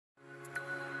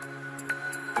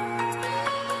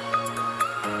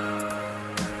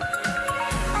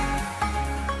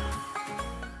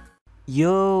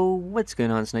Yo, what's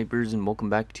going on, snipers, and welcome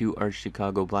back to our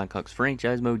Chicago Blackhawks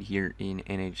franchise mode here in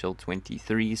NHL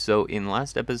 23. So in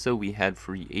last episode we had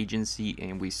free agency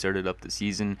and we started up the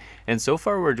season, and so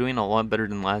far we're doing a lot better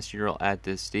than last year at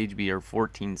this stage. We are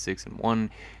 14-6-1.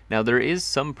 Now there is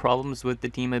some problems with the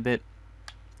team a bit.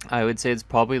 I would say it's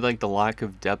probably like the lack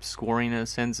of depth scoring in a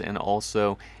sense, and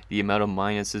also the amount of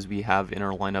minuses we have in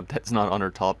our lineup that's not on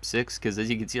our top six, because as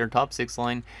you can see, our top six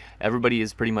line, everybody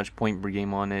is pretty much point per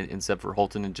game on it except for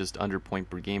Holton, and just under point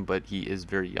per game, but he is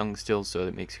very young still, so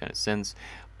it makes kind of sense.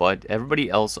 But everybody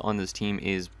else on this team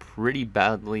is pretty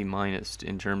badly minused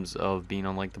in terms of being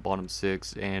on like the bottom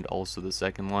six and also the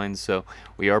second line, so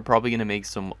we are probably going to make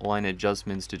some line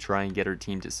adjustments to try and get our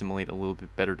team to simulate a little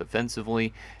bit better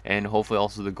defensively, and hopefully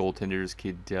also the goaltenders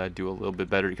could do a little bit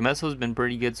better. Comesso's been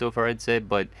pretty good so far, I'd say,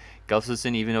 but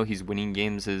Gustafsson, even though he's winning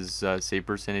games, his save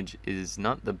percentage is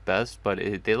not the best, but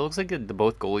it looks like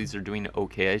both goalies are doing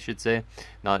okay, I should say.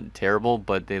 Not terrible,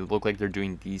 but they look like they're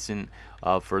doing decent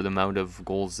for the amount of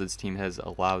goals this team has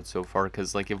allowed so far.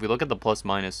 Because like if we look at the plus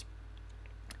minus,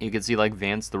 you can see like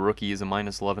Vance, the rookie, is a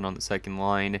 -11 on the second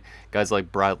line. Guys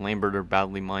like Brad Lambert are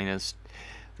badly minus.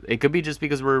 It could be just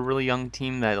because we're a really young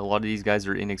team that a lot of these guys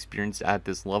are inexperienced at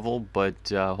this level, but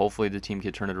hopefully the team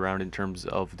can turn it around in terms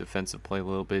of defensive play a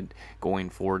little bit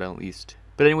going forward at least.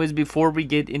 But anyways, before we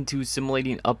get into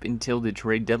simulating up until the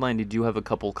trade deadline, I do have a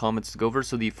couple comments to go over.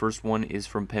 So the first one is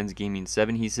from Pens Gaming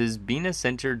 7. He says, being a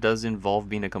center does involve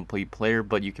being a complete player,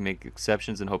 but you can make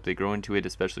exceptions and hope they grow into it,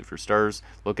 especially for stars.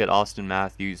 Look at Austin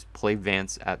Matthews, play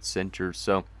Vance at center.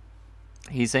 So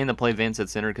he's saying to play Vance at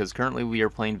center because currently we are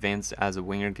playing Vance as a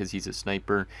winger because he's a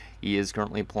sniper. He is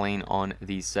currently playing on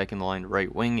the second line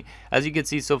right wing. As you can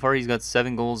see, so far he's got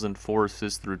 7 goals and 4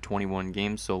 assists through 21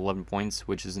 games, so 11 points,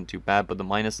 which isn't too bad. But the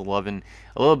 -11,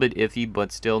 a little bit iffy,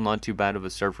 but still not too bad of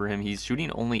a start for him. He's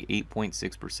shooting only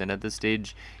 8.6% at this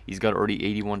stage. He's got already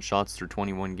 81 shots through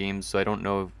 21 games, so I don't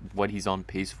know what he's on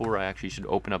pace for. I actually should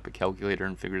open up a calculator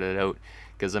and figure that out,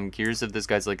 because I'm curious if this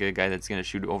guy's like a guy that's going to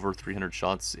shoot over 300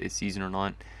 shots a season or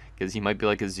not, because he might be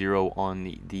like a 0 on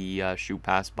the shoot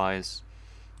pass bias.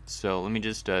 So let me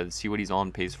just see what he's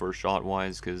on pace for shot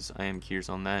wise, because I am curious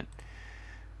on that.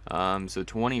 So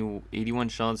 81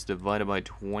 shots divided by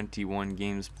 21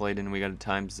 games played, and we got to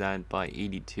times that by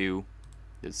 82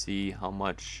 to see how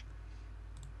much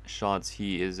shots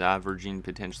he is averaging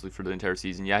potentially for the entire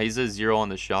season. Yeah, he's a 0 on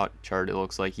the shot chart. It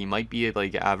looks like he might be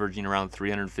like averaging around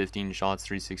 315 shots,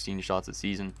 316 shots a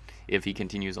season if he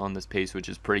continues on this pace, which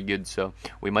is pretty good. So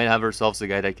we might have ourselves a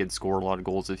guy that could score a lot of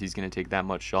goals if he's going to take that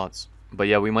much shots. But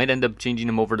yeah, we might end up changing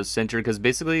him over to center, because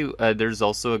basically there's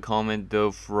also a comment though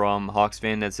from Hawks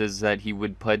fan that says that he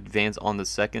would put Vance on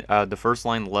the first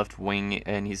line left wing,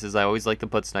 and he says, I always like to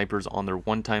put snipers on their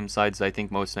one-time sides. I think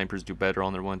most snipers do better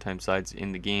on their one-time sides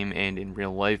in the game and in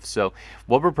real life. So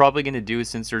what we're probably going to do is,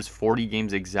 since there's 40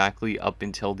 games exactly up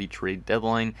until the trade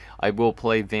deadline, I will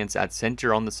play Vance at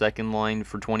center on the second line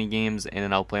for 20 games, and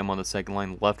then I'll play him on the second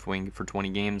line left wing for 20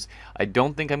 games. I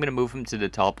don't think I'm going to move him to the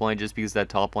top line, just because that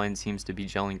top line seems to be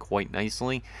gelling quite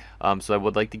nicely. So I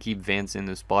would like to keep Vance in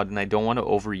the spot, and I don't want to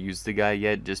overuse the guy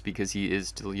yet just because he is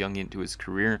still young into his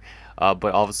career,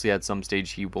 but obviously at some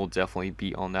stage he will definitely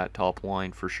be on that top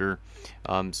line for sure.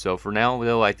 So for now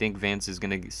though, I think Vance is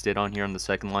going to sit on here on the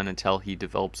second line until he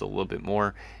develops a little bit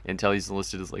more, until he's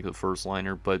listed as like the first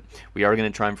liner. But we are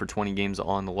going to try him for 20 games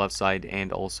on the left side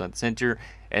and also at center,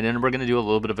 and then we're going to do a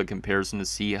little bit of a comparison to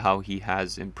see how he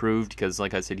has improved, because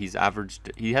like I said,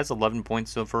 he has 11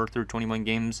 points so far through 21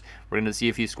 games. We're going to see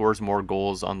if he scores more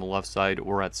goals on the left side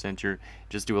or at center.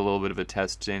 Just do a little bit of a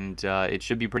test, and it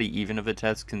should be pretty even of a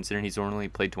test considering he's only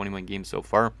played 21 games so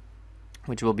far,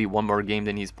 which will be one more game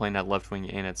than he's playing at left wing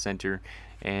and at center.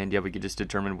 And yeah, we could just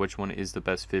determine which one is the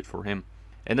best fit for him.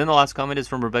 And then the last comment is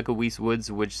from Rebecca Weiss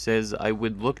Woods, which says, I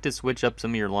would look to switch up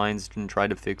some of your lines and try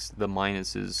to fix the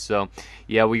minuses. So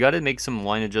yeah, we got to make some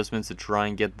line adjustments to try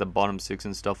and get the bottom six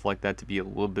and stuff like that to be a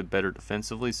little bit better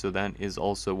defensively. So that is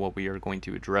also what we are going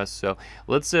to address. So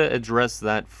let's address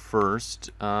that first.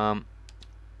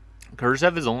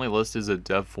 Kurashev is only listed as a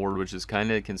depth forward, which is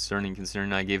kind of concerning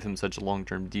considering I gave him such a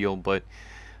long-term deal, but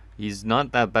he's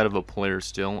not that bad of a player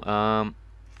still.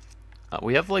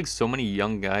 We have like so many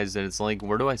young guys that it's like,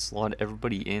 where do I slot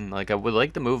everybody in? Like, I would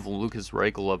like to move Lucas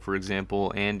Reichel up, for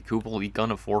example, and Kubalik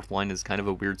on a fourth line is kind of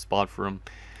a weird spot for him.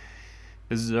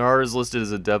 Zar is listed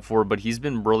as a depth forward, but he's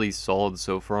been really solid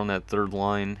so far on that third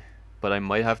line, but I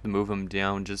might have to move him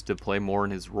down just to play more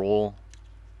in his role.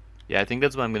 Yeah, I think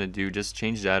that's what I'm going to do. Just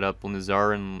change that up.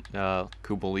 Nazar and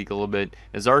Kubalik a little bit.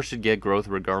 Nazar should get growth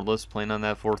regardless playing on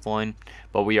that fourth line.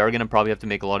 But we are going to probably have to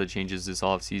make a lot of changes this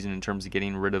offseason in terms of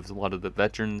getting rid of a lot of the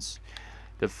veterans.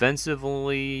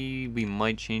 Defensively, we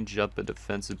might change up a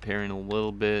defensive pairing a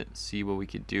little bit. See what we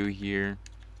could do here.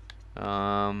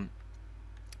 Any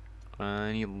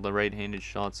right-handed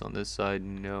shots on this side?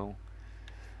 No.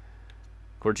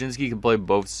 Korchinski can play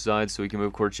both sides, so we can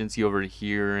move Korchinski over to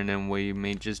here, and then we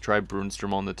may just try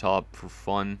Brunstrom on the top for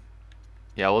fun.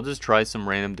 Yeah, we'll just try some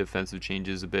random defensive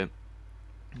changes a bit.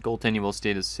 Goaltending will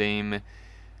stay the same,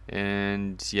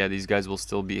 and yeah, these guys will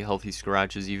still be healthy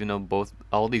scratches, even though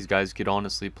all these guys could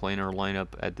honestly play in our lineup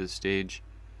at this stage.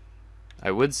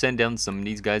 I would send down some of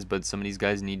these guys, but some of these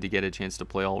guys need to get a chance to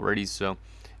play already, so...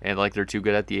 And like they're too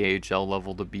good at the AHL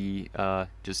level to be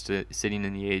sitting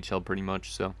in the AHL pretty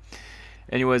much, so...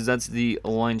 Anyways, that's the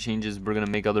line changes we're going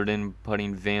to make other than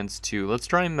putting Vance to. Let's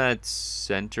try him at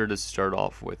center to start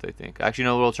off with, I think. Actually,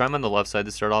 no, we'll try him on the left side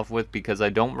to start off with because I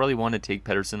don't really want to take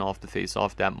Pettersson off the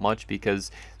face-off that much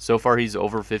because so far he's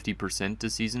over 50%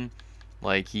 this season.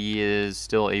 Like, he is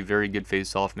still a very good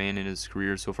face-off man in his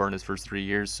career so far in his first 3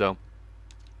 years. So,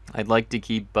 I'd like to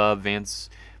keep Vance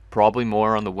probably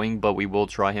more on the wing, but we will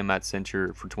try him at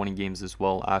center for 20 games as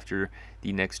well after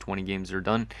the next 20 games are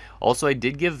done. Also, I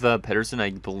did give Pettersson, I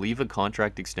believe, a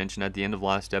contract extension at the end of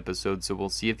last episode, so we'll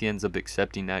see if he ends up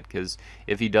accepting that, because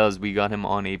if he does, we got him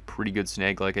on a pretty good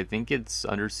snag. Like, I think it's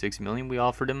under $6 million we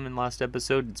offered him in last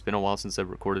episode. It's been a while since I've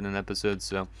recorded an episode,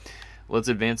 so let's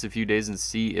advance a few days and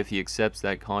see if he accepts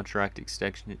that contract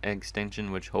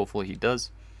extension, which hopefully he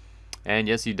does. And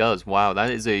yes, he does. Wow, that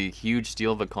is a huge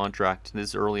steal of a contract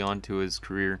this early on to his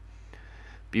career.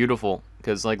 Beautiful.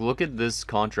 Because, like, look at this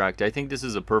contract. I think this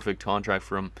is a perfect contract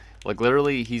for him. Like,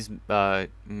 literally, he's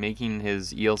making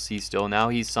his ELC still. Now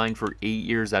he's signed for 8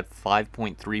 years at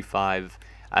 5.35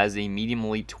 as a medium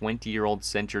elite 20-year-old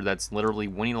center that's literally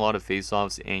winning a lot of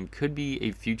faceoffs and could be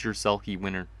a future Selke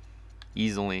winner.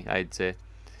 Easily, I'd say.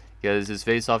 Because his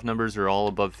faceoff numbers are all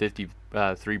above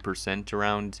 53%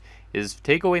 around. His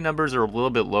takeaway numbers are a little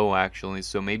bit low, actually,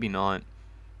 so maybe not.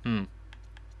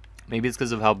 Maybe it's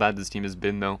because of how bad this team has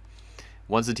been, though.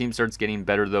 Once the team starts getting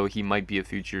better, though, he might be a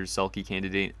future Selke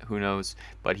candidate. Who knows?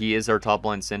 But he is our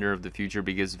top-line center of the future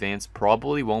because Vance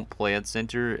probably won't play at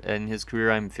center in his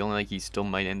career. I'm feeling like he still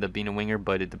might end up being a winger,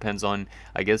 but it depends on,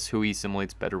 I guess, who he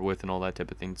simulates better with and all that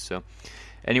type of thing. So,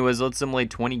 anyways, let's simulate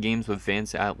 20 games with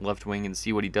Vance at left wing and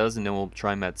see what he does, and then we'll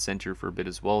try him at center for a bit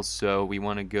as well. So, we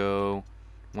want to go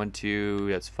 1, 2,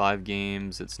 that's 5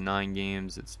 games, it's 9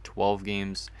 games, it's 12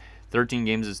 games. 13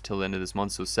 games is till the end of this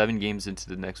month, so 7 games into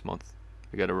the next month.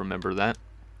 We got to remember that.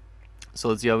 So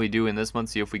let's see how we do in this month,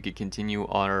 see if we could continue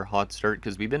our hot start,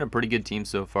 because we've been a pretty good team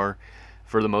so far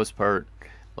for the most part.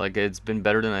 Like, it's been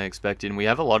better than I expected, and we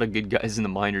have a lot of good guys in the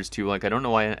minors too. Like, I don't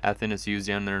know why AdVANCEment's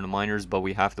down there in the minors, but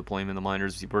we have to play him in the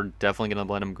minors. We're definitely going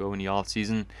to let him go in the off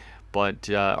season, but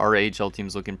our AHL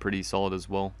team's looking pretty solid as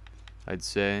well, I'd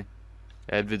say.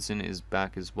 AdVANCEment is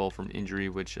back as well from injury,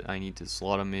 which I need to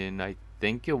slot him in. I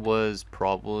think it was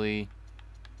probably...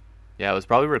 Yeah, it was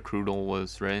probably where Krudel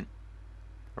was, right?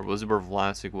 Or was it where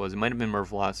Vlasic was? It might have been where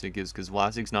Vlasic is, because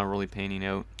Vlasic's not really panning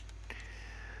out.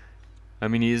 I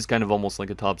mean, he is kind of almost like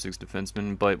a top 6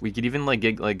 defenseman, but we could even like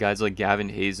get like guys like Gavin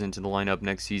Hayes into the lineup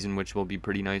next season, which will be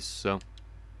pretty nice. So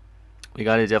we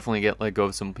got to definitely let go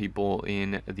of some people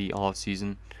in the off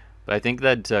season. But I think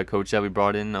that coach that we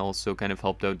brought in also kind of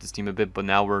helped out this team a bit. But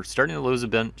now we're starting to lose a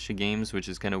bunch of games, which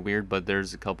is kind of weird. But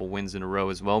there's a couple wins in a row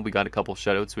as well. We got a couple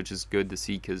shutouts, which is good to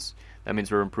see because that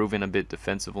means we're improving a bit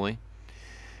defensively.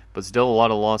 But still a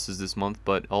lot of losses this month,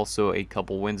 but also a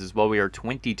couple wins as well. We are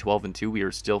 20-12-2. We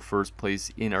are still first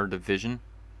place in our division,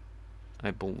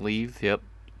 I believe. Yep,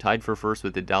 tied for first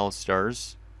with the Dallas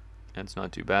Stars. That's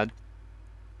not too bad.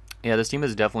 Yeah, this team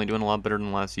is definitely doing a lot better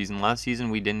than last season. Last season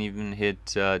we didn't even hit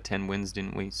 10 wins,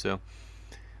 didn't we? So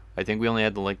I think we only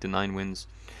had the 9 wins.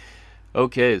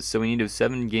 Okay, so we need to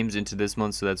 7 games into this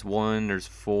month, so that's 1, there's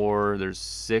 4, there's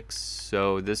 6,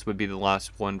 so this would be the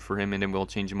last one for him, and then we'll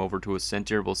change him over to a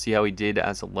center. We'll see how he did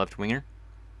as a left winger.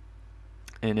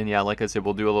 And then, yeah, like I said,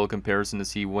 we'll do a little comparison to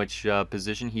see which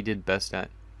position he did best at.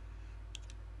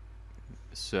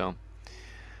 So,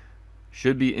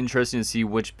 should be interesting to see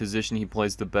which position he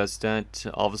plays the best at.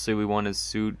 Obviously, we want to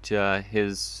suit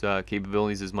his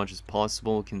capabilities as much as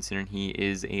possible, considering he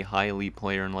is a high elite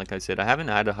player. And like I said, I haven't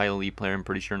had a high elite player, I'm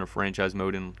pretty sure, in a franchise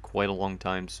mode in quite a long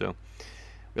time. So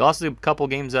we lost a couple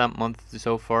games that month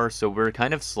so far, so we're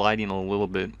kind of sliding a little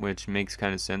bit, which makes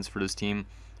kind of sense for this team.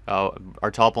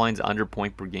 Our top line's under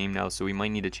point per game now, so we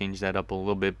might need to change that up a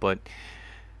little bit. But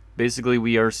Basically,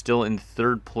 we are still in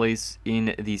 3rd place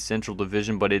in the Central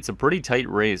Division, but it's a pretty tight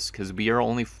race because we are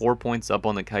only 4 points up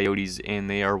on the Coyotes, and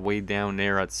they are way down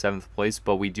there at 7th place,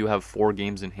 but we do have 4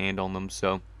 games in hand on them,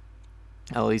 so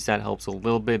at least that helps a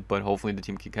little bit, but hopefully the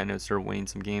team can kind of start winning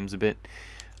some games a bit.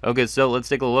 Okay, so let's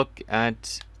take a look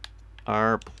at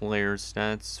our player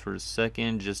stats for a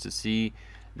second just to see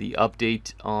the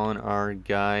update on our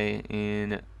guy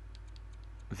in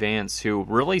Vance, who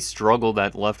really struggled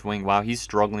at left wing. Wow, he's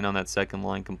struggling on that second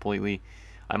line completely.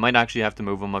 I might actually have to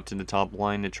move him up to the top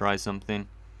line to try something.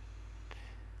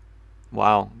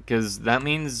 Wow, because that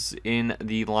means in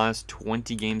the last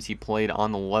 20 games he played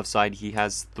on the left side, he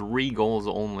has 3 goals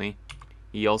only.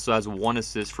 He also has 1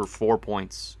 assist for 4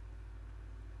 points.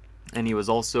 And he was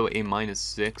also a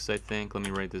 -6, I think. Let me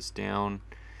write this down.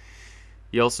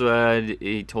 He also had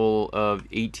a total of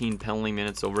 18 penalty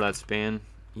minutes over that span.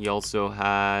 He also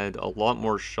had a lot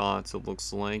more shots, it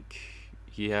looks like.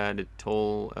 He had a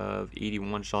total of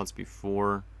 81 shots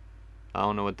before. I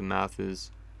don't know what the math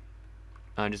is.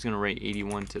 I'm just going to rate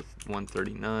 81 to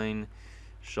 139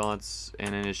 shots.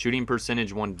 And then his shooting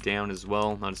percentage went down as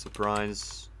well, not a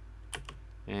surprise.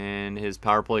 And his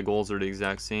power play goals are the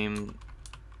exact same.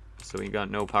 So he got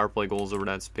no power play goals over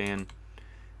that span.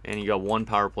 And he got 1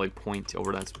 power play point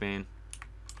over that span.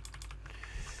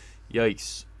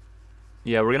 Yikes.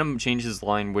 Yeah, we're going to change his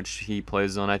line, which he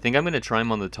plays on. I think I'm going to try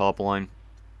him on the top line.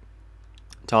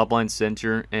 Top line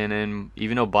center. And then,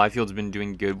 even though Byfield's been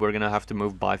doing good, we're going to have to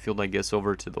move Byfield, I guess,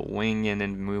 over to the wing. And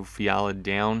then move Fiala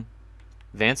down.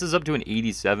 Vance is up to an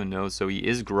 87 now, so he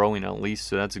is growing at least.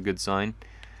 So that's a good sign.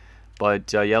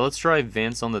 But, yeah, let's try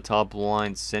Vance on the top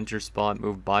line, center spot.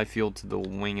 Move Byfield to the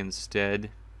wing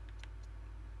instead.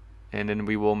 And then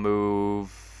we will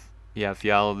move, yeah,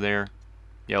 Fiala there.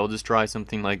 Yeah, we'll just try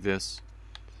something like this.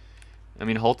 I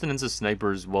mean, Haltonen's a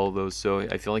sniper as well, though, so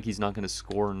I feel like he's not going to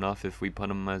score enough if we put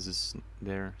him as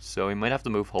there. So we might have to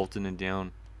move Haltonen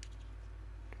down.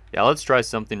 Yeah, let's try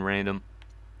something random.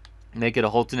 Make it a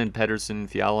Haltonen, Pedersen,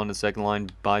 Fiala on the second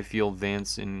line, Byfield,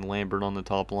 Vance, and Lambert on the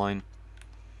top line.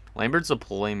 Lambert's a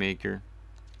playmaker.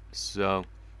 So,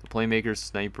 the playmaker,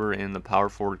 sniper, and the power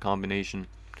forward combination.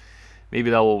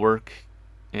 Maybe that will work.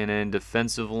 And then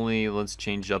defensively, let's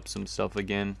change up some stuff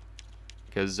again.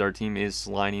 Because our team is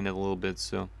sliding a little bit,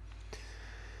 so.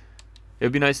 It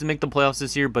would be nice to make the playoffs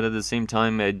this year, but at the same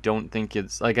time, I don't think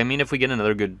it's... Like, I mean, if we get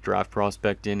another good draft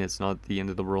prospect in, it's not the end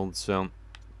of the world, so.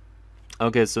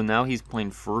 Okay, so now he's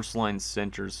playing first line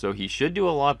center, so he should do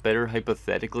a lot better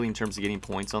hypothetically in terms of getting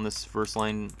points on this first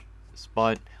line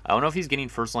spot. I don't know if he's getting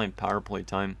first line power play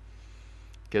time,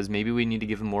 because maybe we need to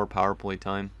give him more power play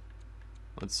time.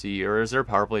 Let's see, or is their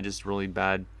power play just really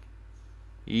bad?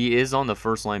 He is on the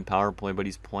first line power play, but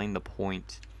he's playing the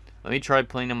point. Let me try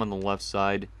playing him on the left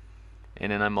side,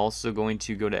 and then I'm also going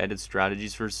to go to edit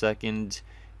strategies for a second,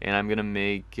 and I'm gonna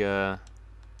make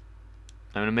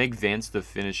Vance the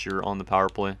finisher on the power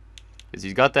play. Because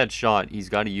he's got that shot. He's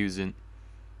got to use it.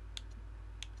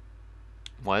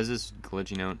 Why is this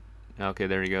glitching out? Okay,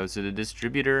 there you go. So the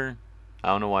distributor... I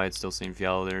don't know why it's still saying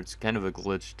Fiala there. It's kind of a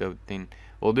glitched out thing.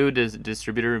 We'll do a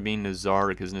distributor being Nazar,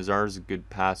 because Nazar is a good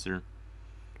passer.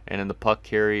 And then the puck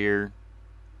carrier...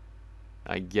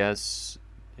 I guess...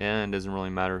 Yeah, it doesn't really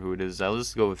matter who it is. I'll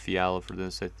just go with Fiala for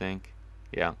this, I think.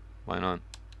 Yeah, why not?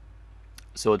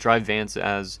 So we'll try Vance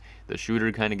as the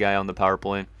shooter kind of guy on the power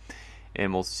play.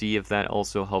 And we'll see if that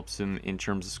also helps him in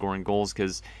terms of scoring goals.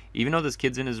 Because even though this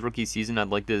kid's in his rookie season, I'd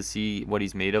like to see what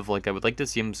he's made of. Like, I would like to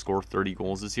see him score 30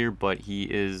 goals this year. But he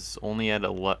is only at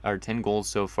 10 goals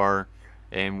so far.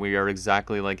 And we are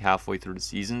exactly like halfway through the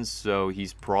season. So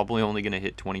he's probably only going to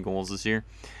hit 20 goals this year.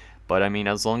 But, I mean,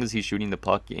 as long as he's shooting the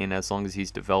puck and as long as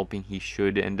he's developing, he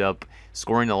should end up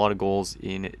scoring a lot of goals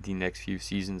in the next few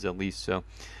seasons at least. So...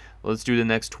 let's do the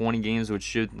next 20 games, which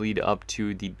should lead up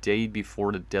to the day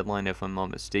before the deadline, if I'm not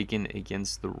mistaken,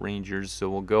 against the Rangers. So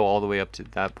we'll go all the way up to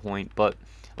that point, but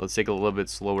let's take it a little bit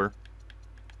slower,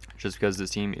 just because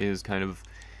this team is kind of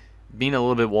being a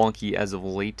little bit wonky as of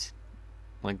late.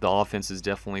 Like, the offense is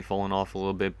definitely falling off a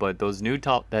little bit, but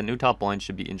that new top line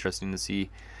should be interesting to see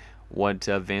what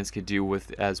Vance could do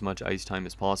with as much ice time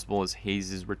as possible, as Hayes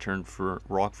is returned for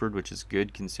Rockford, which is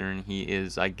good considering he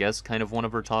is, I guess, kind of one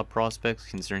of our top prospects,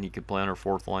 considering he could play on our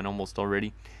fourth line almost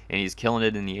already, and he's killing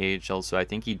it in the AHL, so I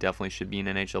think he definitely should be an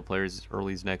NHL player as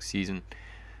early as next season.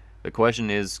 The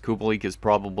question is, Kubalik is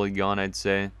probably gone, I'd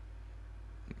say,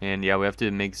 and yeah, we have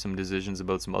to make some decisions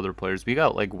about some other players. We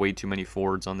got like way too many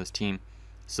forwards on this team.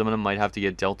 Some of them might have to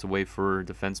get dealt away for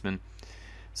defensemen.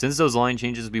 Since those line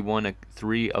changes, we won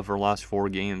 3 of our last 4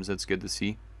 games. That's good to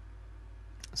see.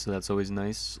 So that's always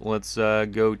nice. Let's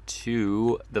go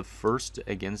to the first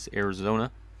against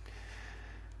Arizona.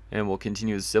 And we'll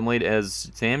continue to simulate as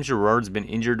Sam Girard's been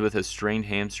injured with a strained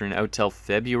hamstring out till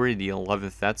February the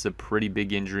 11th. That's a pretty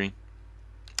big injury.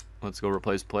 Let's go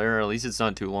replace player. At least it's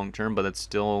not too long term, but that's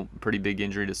still a pretty big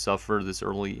injury to suffer this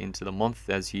early into the month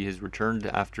as he has returned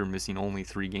after missing only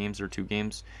 3 games or 2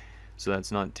 games. So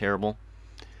that's not terrible.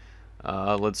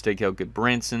 Let's take out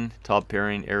Goodbranson. Top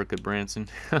pairing, Eric Goodbranson.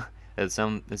 It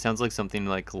sounds like something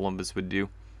like Columbus would do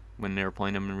when they're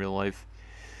playing him in real life.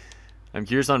 I'm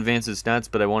curious on Vance's stats,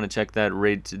 but I want to check that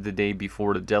right the day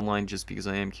before the deadline just because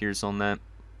I am curious on that.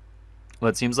 But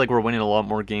it seems like we're winning a lot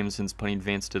more games since putting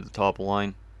Vance to the top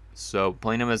line. So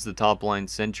playing him as the top line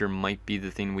center might be the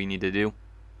thing we need to do.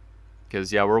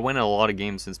 Because, yeah, we're winning a lot of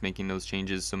games since making those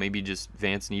changes. So maybe just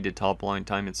Vance needed top line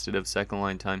time instead of second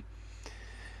line time.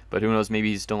 But who knows,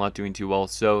 maybe he's still not doing too well.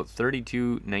 So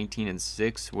 32, 19, and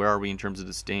 6. Where are we in terms of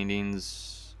the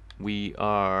standings? We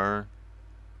are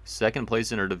second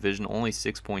place in our division, only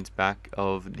 6 points back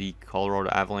of the Colorado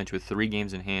Avalanche with 3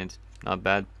 games in hand. Not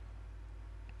bad.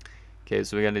 Okay,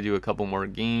 so we got to do a couple more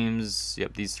games.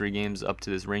 Yep, these 3 games up to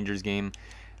this Rangers game.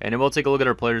 And then we'll take a look at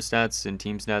our player stats and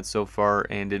team stats so far,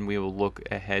 and then we will look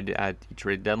ahead at the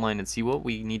trade deadline and see what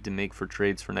we need to make for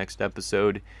trades for next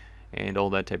episode and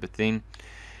all that type of thing.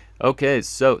 Okay,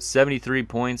 so 73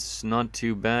 points, not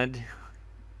too bad.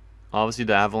 Obviously,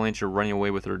 the Avalanche are running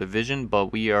away with our division,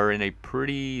 but we are in a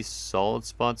pretty solid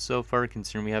spot so far,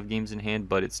 considering we have games in hand,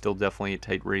 but it's still definitely a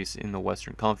tight race in the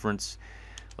Western Conference.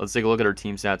 Let's take a look at our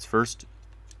team stats first,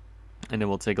 and then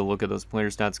we'll take a look at those player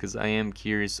stats, because I am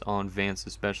curious on Vance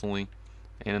especially,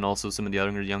 and then also some of the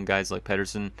other young guys like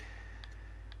Pettersson.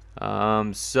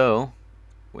 So,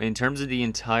 in terms of the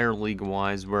entire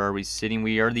league-wise, where are we sitting?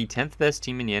 We are the 10th best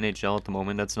team in the NHL at the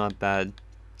moment. That's not bad.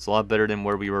 It's a lot better than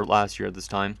where we were last year at this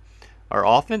time. Our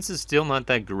offense is still not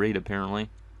that great, apparently.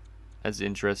 That's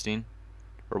interesting.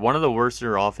 We're one of the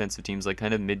worser offensive teams, like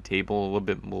kind of mid-table, a little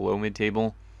bit below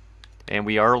mid-table. And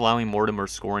we are allowing Mortimer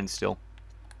scoring still.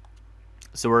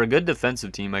 So we're a good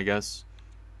defensive team, I guess.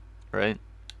 Right?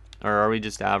 Or are we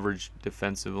just average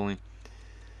defensively?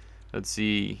 Let's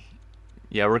see.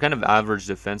 Yeah, we're kind of average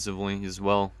defensively as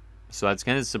well. So that's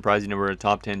kind of surprising that we're a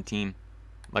top 10 team.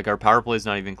 Like, our power play is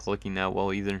not even clicking that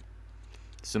well either.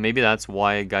 So maybe that's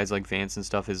why guys like Vance and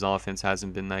stuff, his offense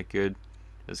hasn't been that good.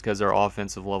 It's because our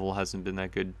offensive level hasn't been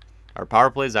that good. Our power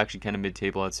play is actually kind of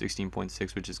mid-table at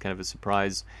 16.6, which is kind of a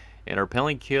surprise. And our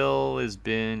penalty kill has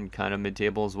been kind of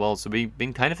mid-table as well. So we've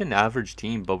been kind of an average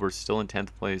team, but we're still in 10th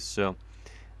place. So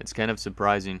it's kind of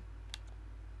surprising.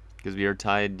 Because we are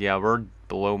tied, yeah, we're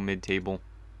below mid-table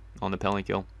on the penalty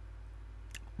kill.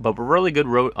 But we're really good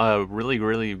road,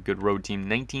 really good road team.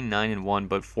 19-9-1,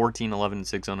 but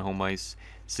 14-11-6 on home ice.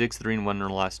 6-3-1 in our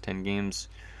last 10 games.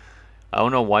 I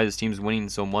don't know why this team's winning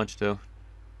so much though.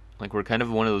 Like, we're kind of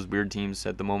one of those weird teams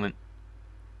at the moment.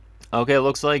 Okay, it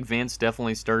looks like Vance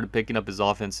definitely started picking up his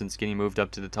offense since getting moved up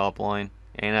to the top line.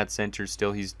 And at center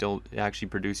still, he's still actually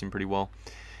producing pretty well.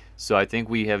 So I think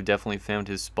we have definitely found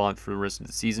his spot for the rest of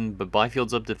the season. But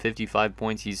Byfield's up to 55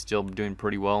 points. He's still doing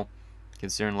pretty well.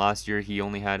 Considering last year he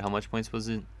only had, how much points was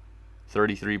it?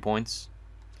 33 points.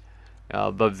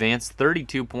 But Vance,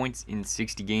 32 points in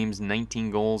 60 games,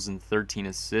 19 goals and 13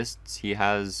 assists. He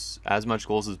has as much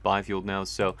goals as Byfield now.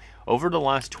 So over the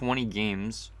last 20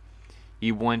 games,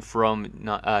 he went from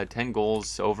 10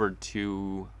 goals over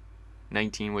to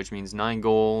 19, which means 9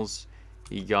 goals.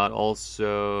 He got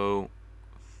also,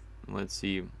 let's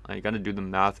see, I got to do the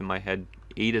math in my head,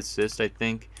 8 assists, I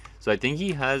think. So I think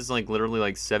he has like literally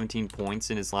like 17 points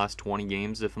in his last 20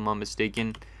 games, if I'm not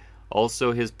mistaken.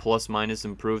 Also, his plus minus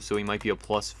improved, so he might be a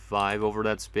 +5 over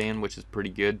that span, which is pretty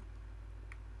good.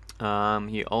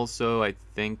 He also, I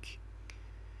think,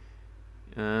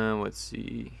 let's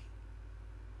see.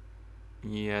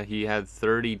 Yeah, he had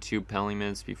 32 penalty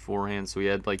minutes beforehand, so he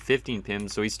had like 15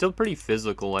 PIMs. So he's still pretty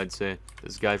physical, I'd say,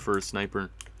 this guy for a sniper.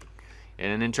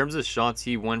 And in terms of shots,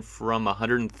 he went from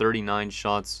 139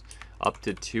 shots up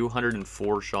to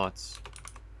 204 shots.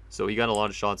 So he got a lot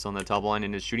of shots on the top line,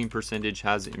 and his shooting percentage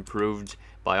has improved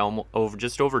by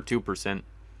just over 2%,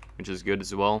 which is good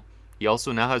as well. He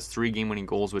also now has 3 game-winning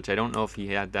goals, which I don't know if he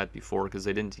had that before because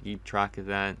I didn't keep track of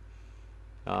that.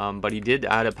 But he did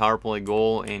add a power play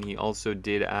goal, and he also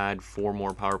did add 4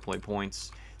 more power play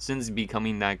points since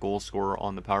becoming that goal scorer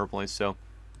on the power play. So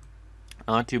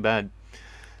not too bad.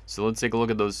 So let's take a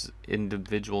look at those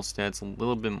individual stats a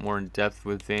little bit more in depth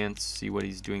with Vance, see what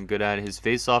he's doing good at. His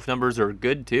face-off numbers are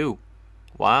good too.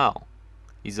 Wow.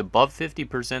 He's above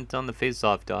 50% on the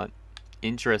face-off dot.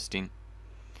 Interesting.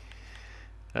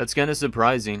 That's kind of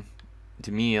surprising.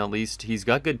 to me at least. He's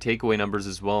got good takeaway numbers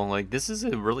as well. Like, this is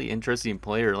a really interesting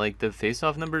player. Like, the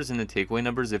face-off numbers and the takeaway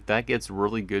numbers, if that gets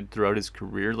really good throughout his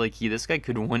career, like, this guy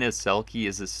could win a Selkie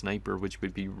as a sniper, which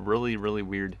would be really, really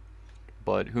weird.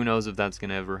 But who knows if that's going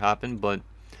to ever happen. But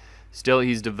still,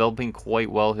 he's developing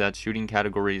quite well. That shooting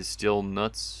category is still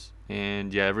nuts.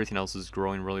 And yeah, everything else is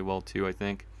growing really well too, I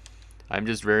think. I'm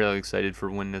just very excited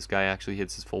for when this guy actually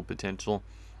hits his full potential.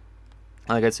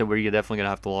 Like I said, we're definitely going to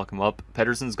have to lock him up.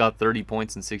 Pettersson's got 30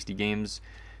 points in 60 games.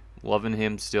 Loving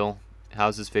him still.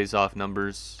 How's his face-off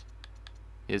numbers?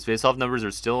 His face-off numbers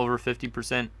are still over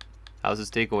 50%. How's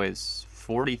his takeaways?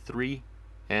 43.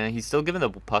 And he's still giving the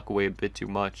puck away a bit too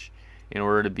much in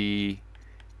order to be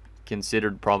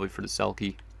considered probably for the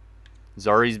Selkie.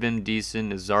 Zari's been decent.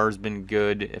 Nazar's been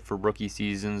good for rookie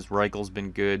seasons. Reichel's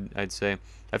been good, I'd say.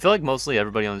 I feel like mostly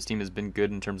everybody on this team has been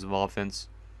good in terms of offense.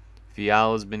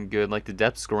 Fiala's been good. Like, the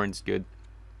depth scoring's good.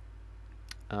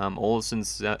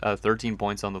 Olafson's 13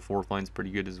 points on the fourth line's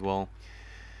pretty good as well.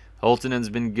 Holtonen's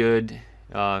been good,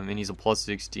 and he's a plus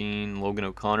 16. Logan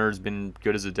O'Connor's been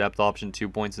good as a depth option, 2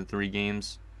 points in 3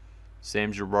 games.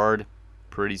 Sam Girard,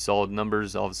 pretty solid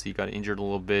numbers. Obviously, he got injured a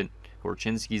little bit.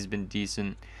 Korchinski's been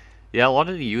decent. Yeah, a lot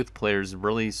of the youth players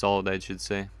really solid, I should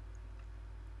say.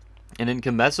 And then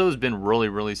Comesso's been really,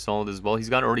 really solid as well. He's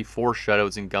got already 4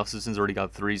 shutouts, and Gustafson's already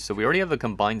got 3. So we already have a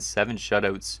combined 7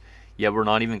 shutouts. Yet we're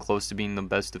not even close to being the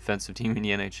best defensive team in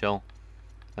the NHL.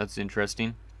 That's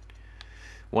interesting.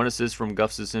 1 assist from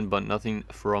Gustafson, but nothing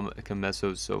from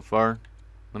Comesso so far.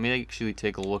 Let me actually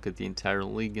take a look at the entire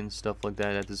league and stuff like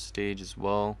that at this stage as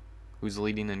well. Who's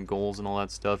leading in goals and all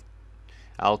that stuff.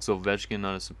 Alex Ovechkin,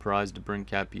 not a surprise.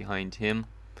 DeBrincat behind him.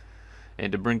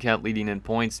 And DeBrincat leading in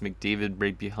points. McDavid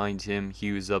right behind him.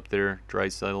 Hughes up there.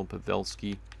 Draisaitl,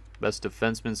 Pavelski. Best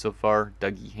defenseman so far,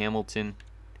 Dougie Hamilton.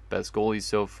 Best goalie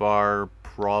so far,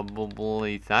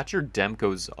 probably Thatcher.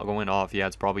 Demko's going off. Yeah,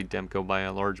 it's probably Demko by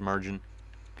a large margin.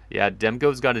 Yeah,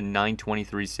 Demko's got a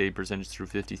 923 save percentage through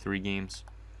 53 games.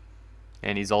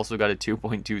 And he's also got a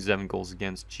 2.27 goals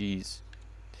against. Jeez.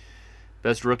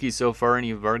 Best rookie so far,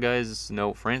 any of our guys?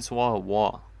 No, Francois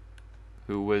Waugh,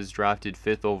 who was drafted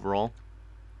 5th overall.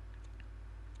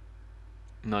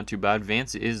 Not too bad.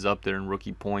 Vance is up there in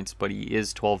rookie points, but he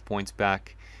is 12 points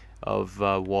back of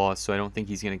Waugh, so I don't think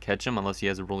he's going to catch him unless he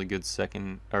has a really good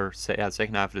second half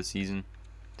of the season.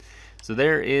 So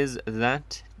there is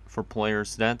that for player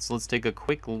stats. Let's take a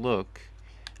quick look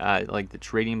at like the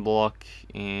trading block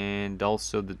and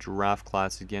also the draft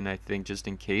class again, I think, just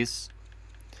in case.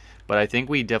 But I think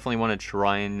we definitely want to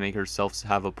try and make ourselves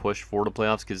have a push for the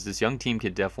playoffs, because this young team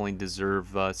could definitely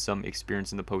deserve some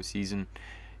experience in the postseason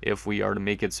if we are to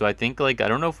make it. So I think, like, I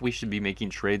don't know if we should be making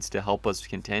trades to help us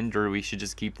contend, or we should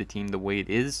just keep the team the way it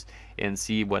is and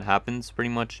see what happens, pretty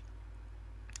much.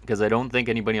 Because I don't think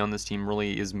anybody on this team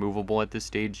really is movable at this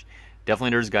stage. Definitely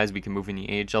there's guys we can move in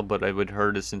the AHL, but it would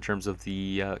hurt us in terms of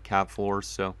the cap floor,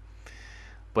 so...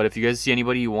 But if you guys see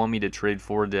anybody you want me to trade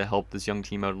for to help this young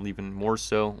team out even more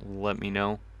so, let me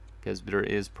know. Because there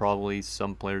is probably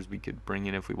some players we could bring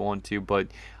in if we want to. But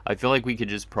I feel like we could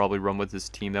just probably run with this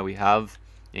team that we have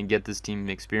and get this team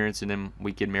experience. And then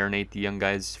we could marinate the young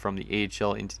guys from the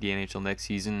AHL into the NHL next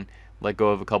season. Let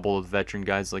go of a couple of veteran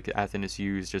guys like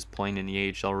Athanasiou, who's just playing in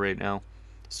the AHL right now.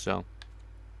 So,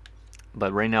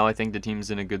 but right now I think the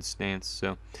team's in a good stance.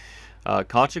 So,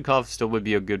 Kochikov still would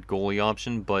be a good goalie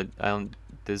option, but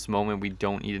this moment we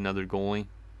don't need another goalie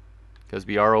because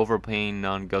we are overpaying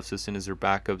on Gustafson as their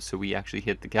backup, so we actually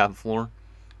hit the cap floor,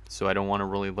 so I don't want to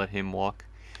really let him walk.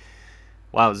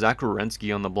 Wow, Zach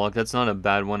Werenski on the block. That's not a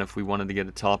bad one if we wanted to get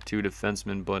a top 2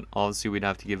 defenseman, but obviously we'd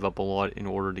have to give up a lot in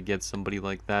order to get somebody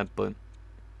like that. But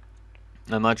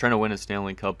I'm not trying to win a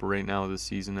Stanley Cup right now this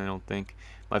season, I don't think.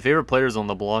 My favorite player's on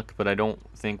the block, but I don't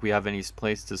think we have any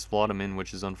place to slot him in,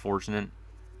 which is unfortunate.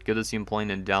 Good to see him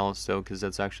playing in Dallas, though, because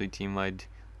that's actually a team I'd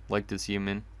like to see him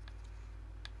in.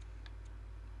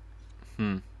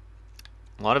 A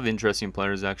lot of interesting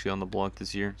players actually on the block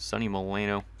this year. Sonny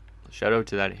Milano. Shout out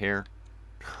to that hair.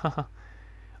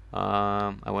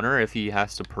 I wonder if he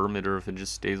has to permit or if it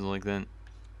just stays like that.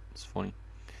 It's funny.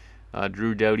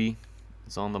 Drew Doughty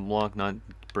is on the block, not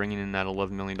bringing in that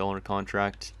 $11 million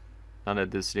contract. Not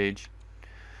at this stage.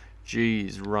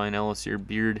 Jeez, Ryan Ellis, your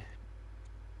beard.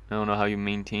 I don't know how you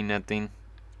maintain that thing.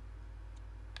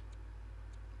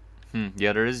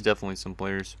 Yeah, there is definitely some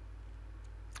players.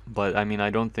 But, I mean,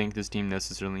 I don't think this team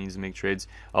necessarily needs to make trades.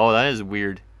 Oh, that is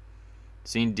weird.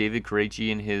 Seeing David Krejci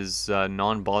in his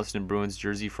non-Boston Bruins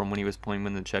jersey from when he was playing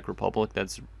in the Czech Republic,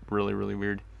 that's really, really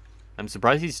weird. I'm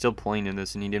surprised he's still playing in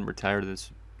this and he didn't retire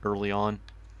this early on.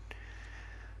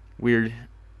 Weird.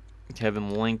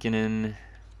 Kevin Lankinen.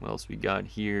 What else we got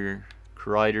here?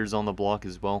 Kreider's on the block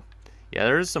as well. Yeah,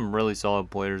 there's some really solid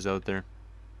players out there.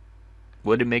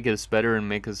 Would it make us better and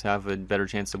make us have a better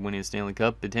chance of winning a Stanley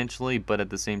Cup? Potentially, but at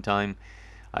the same time,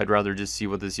 I'd rather just see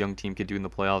what this young team could do in the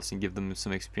playoffs and give them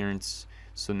some experience.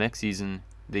 So next season,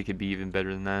 they could be even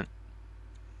better than that.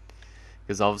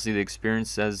 Because obviously the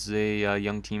experience as a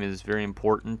young team is very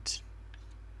important.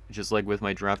 Just like with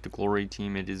my Draft to Glory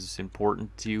team, it is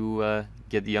important to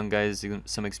get the young guys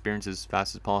some experience as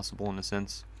fast as possible in a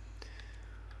sense.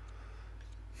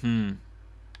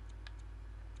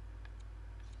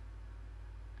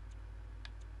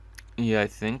 Yeah, I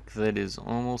think that is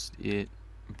almost it.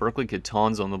 Berkeley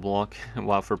Caton's on the block.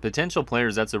 Wow, for potential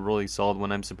players, that's a really solid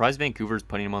one. I'm surprised Vancouver's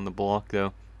putting him on the block,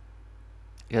 though.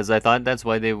 Because I thought that's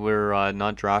why they were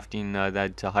not drafting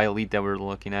that high elite that we were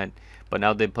looking at. But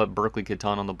now they put Berkeley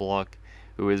Caton on the block,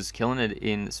 who is killing it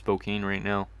in Spokane right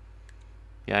now.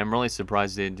 Yeah, I'm really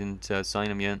surprised they didn't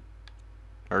sign him yet.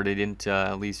 Or they didn't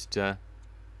at least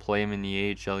play him in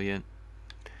the AHL yet.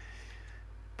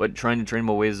 But trying to train him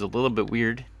away is a little bit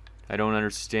weird. I don't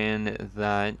understand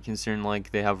that, considering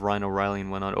like they have Ryan O'Reilly and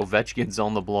whatnot. Ovechkin's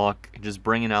on the block. Just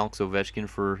bringing Alex Ovechkin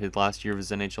for his last year of his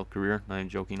NHL career. I'm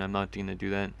joking. I'm not going to do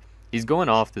that. He's going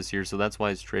off this year, so that's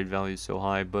why his trade value is so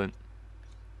high. But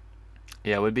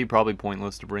yeah, it would be probably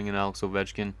pointless to bring in Alex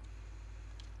Ovechkin,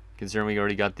 considering we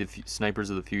already got the snipers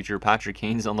of the future. Patrick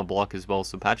Kane's on the block as well.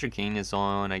 So Patrick Kane is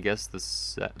on, I guess,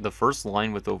 the first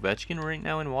line with Ovechkin right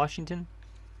now in Washington.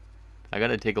 I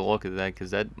gotta take a look at that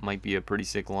because that might be a pretty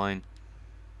sick line.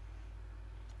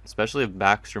 Especially if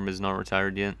Backstrom is not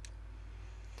retired yet.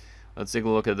 Let's take a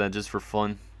look at that just for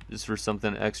fun. Just for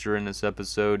something extra in this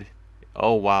episode.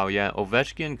 Oh, wow, yeah.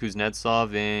 Ovechkin,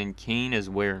 Kuznetsov, and Kane is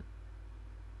where?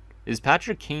 Is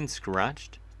Patrick Kane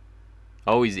scratched?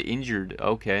 Oh, he's injured.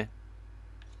 Okay.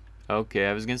 Okay,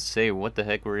 I was gonna say, what the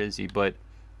heck, where is he? But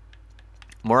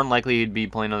more than likely, he'd be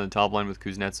playing on the top line with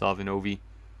Kuznetsov and Ovi.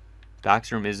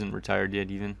 Backstrom isn't retired yet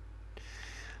even.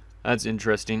 That's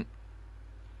interesting.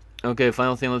 Okay,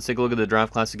 final thing, let's take a look at the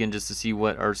draft class again just to see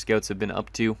what our scouts have been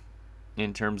up to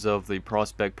in terms of the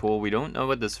prospect pool. We don't know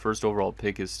what this first overall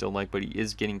pick is still like, but he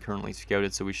is getting currently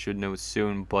scouted, so we should know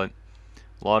soon. But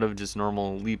a lot of just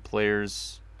normal elite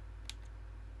players.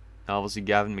 Obviously,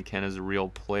 Gavin McKenna is a real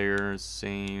player.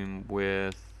 Same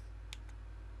with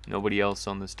nobody else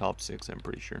on this top 6, I'm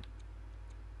pretty sure.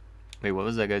 Wait, what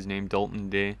was that guy's name? Dalton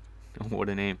Day. What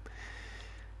a name.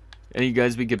 Any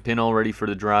guys we could pin already for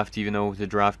the draft, even though the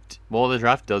draft, well, the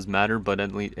draft does matter, but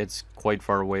at least it's quite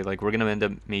far away. Like, we're going to end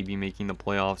up maybe making the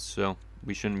playoffs, so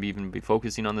we shouldn't even be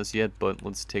focusing on this yet, but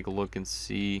let's take a look and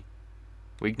see.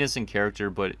 Weakness and character,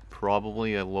 but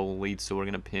probably a low lead, so we're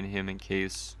going to pin him in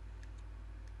case.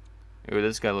 Oh,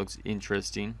 this guy looks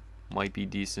interesting. Might be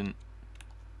decent.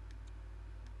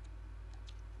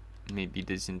 Maybe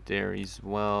decent there as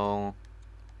well.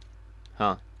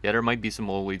 Huh. Yeah, there might be some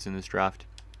low leads in this draft.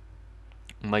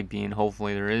 Might be, and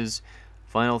hopefully there is.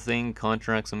 Final thing,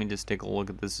 contracts. Let me just take a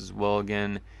look at this as well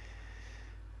again.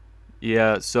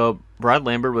 Yeah, so Brad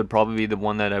Lambert would probably be the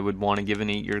one that I would want to give an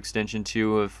 8-year extension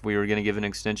to if we were going to give an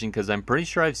extension, because I'm pretty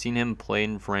sure I've seen him play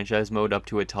in franchise mode up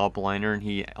to a top liner, and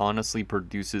he honestly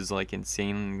produces like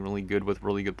insanely really good with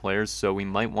really good players, so we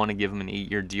might want to give him an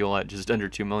 8-year deal at just under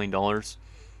 $2 million,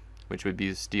 which would be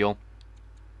a steal.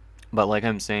 But like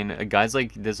I'm saying, guys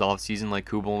like this offseason, like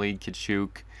Kubalik,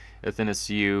 Kachuk,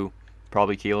 Athanasiou,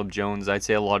 probably Caleb Jones, I'd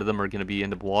say a lot of them are going to be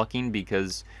into blocking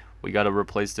because we got to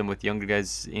replace them with younger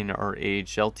guys in our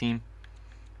AHL team.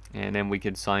 And then we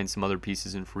could sign some other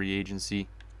pieces in free agency.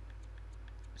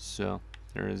 So,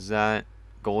 there is that.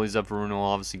 Goalie's up for renewal.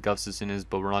 Obviously, Gustafsson is,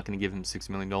 but we're not going to give him $6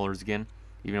 million again,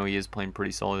 even though he is playing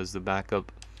pretty solid as the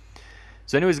backup.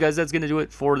 So anyways, guys, that's going to do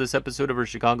it for this episode of our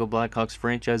Chicago Blackhawks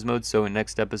franchise mode. So in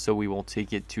next episode, we will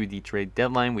take it to the trade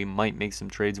deadline. We might make some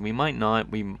trades. We might not.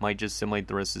 We might just simulate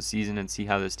the rest of the season and see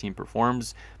how this team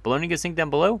performs. But let me know what you guys think down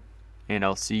below. And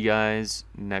I'll see you guys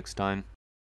next time.